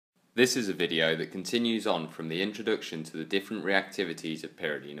This is a video that continues on from the introduction to the different reactivities of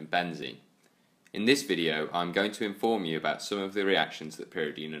pyridine and benzene. In this video I am going to inform you about some of the reactions that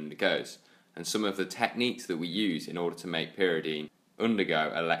pyridine undergoes and some of the techniques that we use in order to make pyridine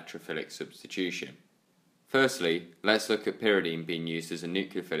undergo electrophilic substitution. Firstly, let's look at pyridine being used as a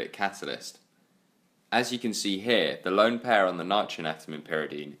nucleophilic catalyst. As you can see here, the lone pair on the nitrogen atom in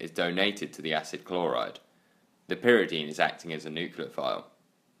pyridine is donated to the acid chloride. The pyridine is acting as a nucleophile.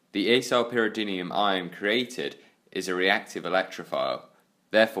 The acyl pyridinium ion created is a reactive electrophile,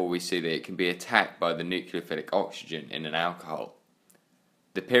 therefore we see that it can be attacked by the nucleophilic oxygen in an alcohol.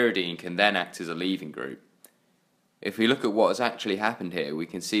 The pyridine can then act as a leaving group. If we look at what has actually happened here, we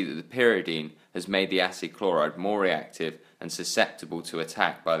can see that the pyridine has made the acid chloride more reactive and susceptible to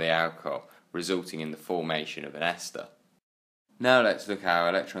attack by the alcohol, resulting in the formation of an ester. Now let's look how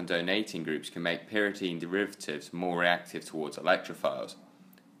electron donating groups can make pyridine derivatives more reactive towards electrophiles.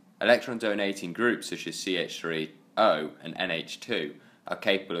 Electron donating groups such as CH3O and NH2 are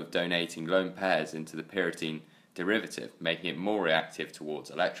capable of donating lone pairs into the pyridine derivative, making it more reactive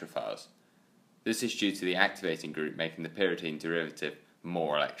towards electrophiles. This is due to the activating group making the pyridine derivative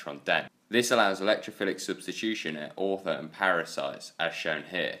more electron dense. This allows electrophilic substitution at ortho and para sites, as shown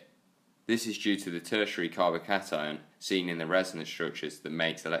here. This is due to the tertiary carbocation seen in the resonance structures that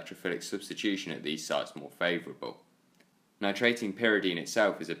makes electrophilic substitution at these sites more favourable. Nitrating pyridine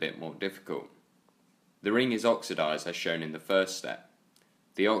itself is a bit more difficult. The ring is oxidized as shown in the first step.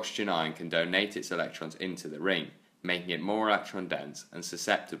 The oxygen ion can donate its electrons into the ring, making it more electron dense and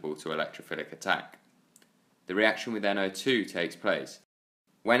susceptible to electrophilic attack. The reaction with NO2 takes place.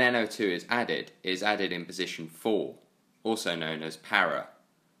 When NO2 is added, it is added in position 4, also known as para.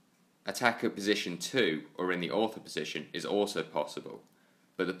 Attack at position 2 or in the ortho position is also possible,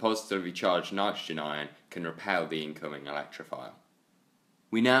 but the positively charged nitrogen ion can repel the incoming electrophile.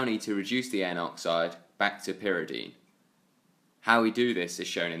 We now need to reduce the N oxide back to pyridine. How we do this is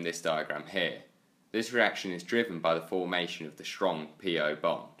shown in this diagram here. This reaction is driven by the formation of the strong PO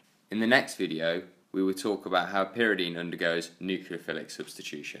bond. In the next video, we will talk about how pyridine undergoes nucleophilic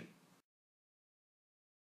substitution.